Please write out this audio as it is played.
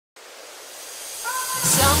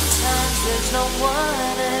there's no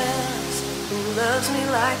one else who loves me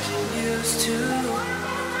like you used to.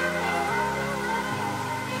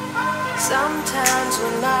 Sometimes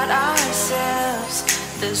we're not ourselves,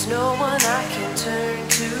 there's no one I can turn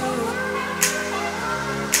to.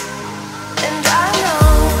 And I know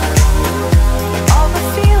all the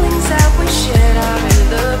feelings that we shared are in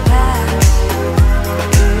the past.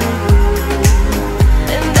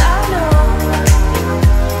 And I know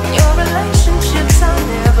your relationships are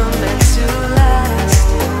never meant to last.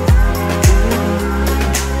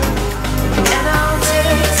 And I'll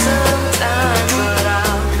take some time, but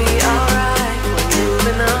I'll be alright. We're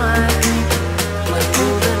moving on. We're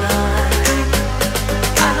moving on.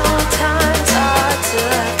 I know times are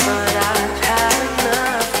tough, but I've had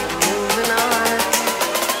enough. We're moving on.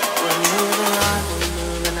 We're moving on. We're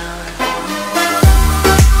moving on.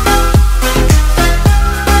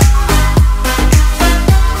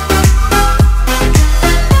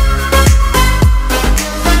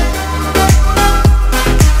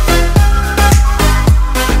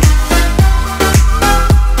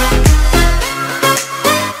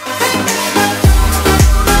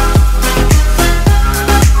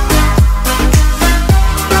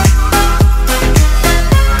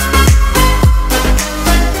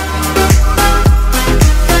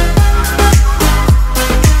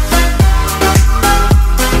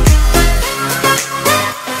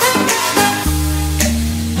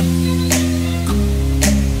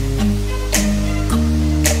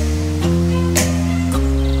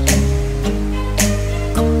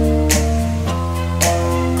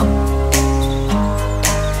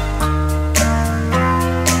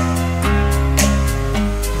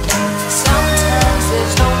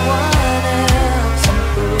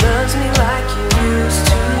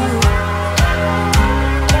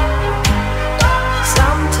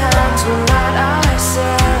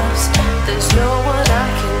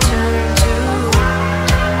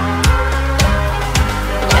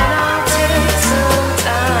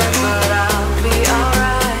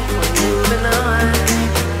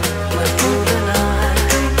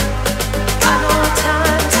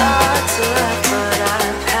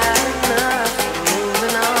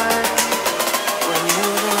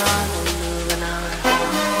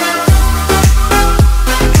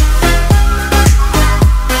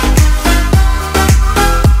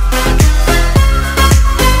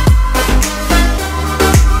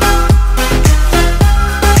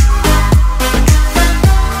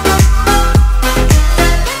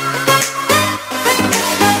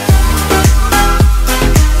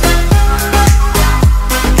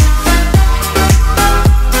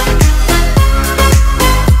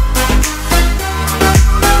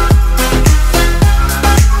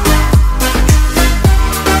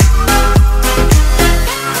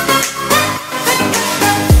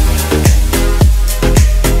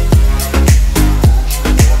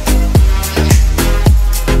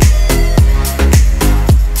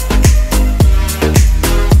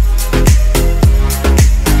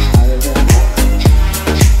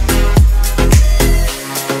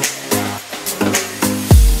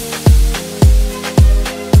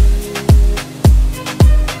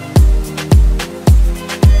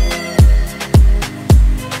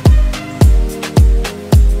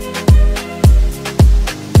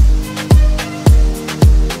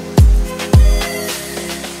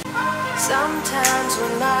 Sometimes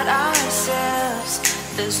we're not ourselves,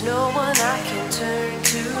 there's no one I can turn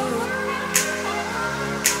to.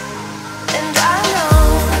 And I know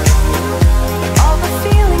all the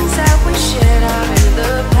feelings that we shared are in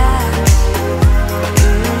the past.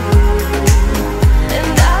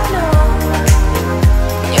 And I know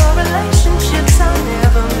your relationships are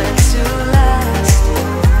never meant to last.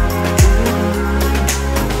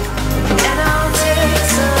 And I'll take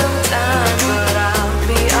some time, but I'll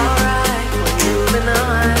be alright. Moving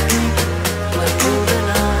on, we're moving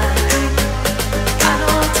on. I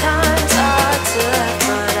know times are tough,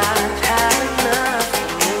 but I've had enough.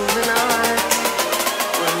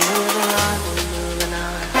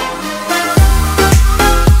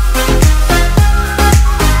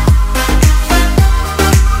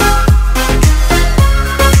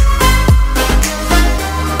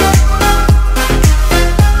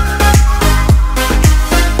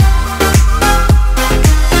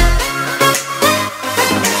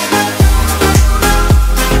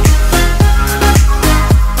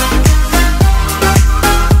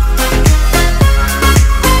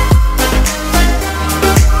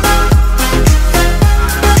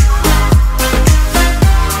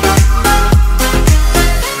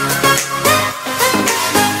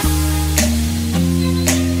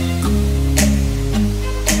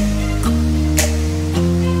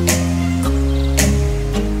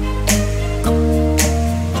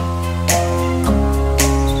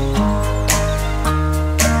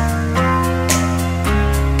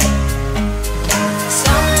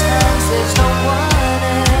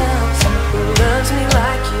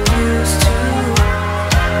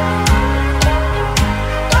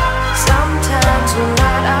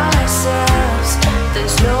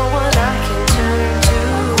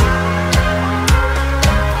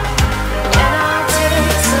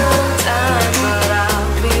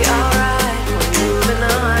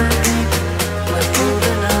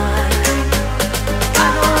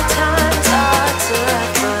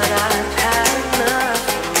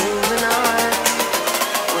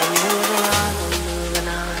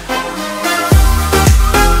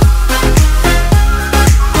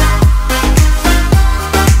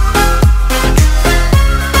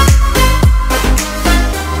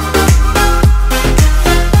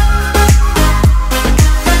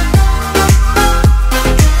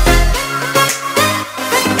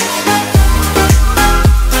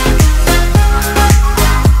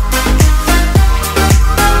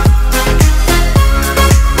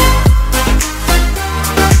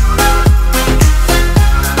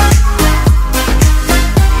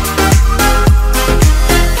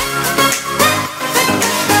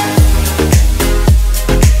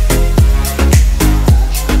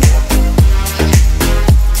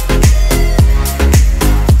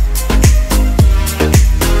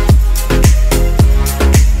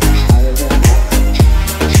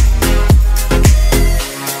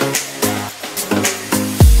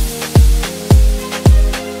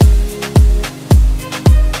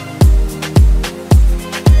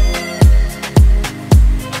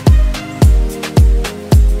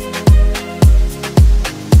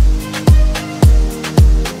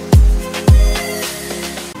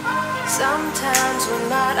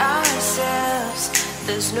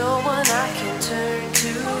 no one I can turn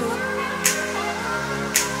to.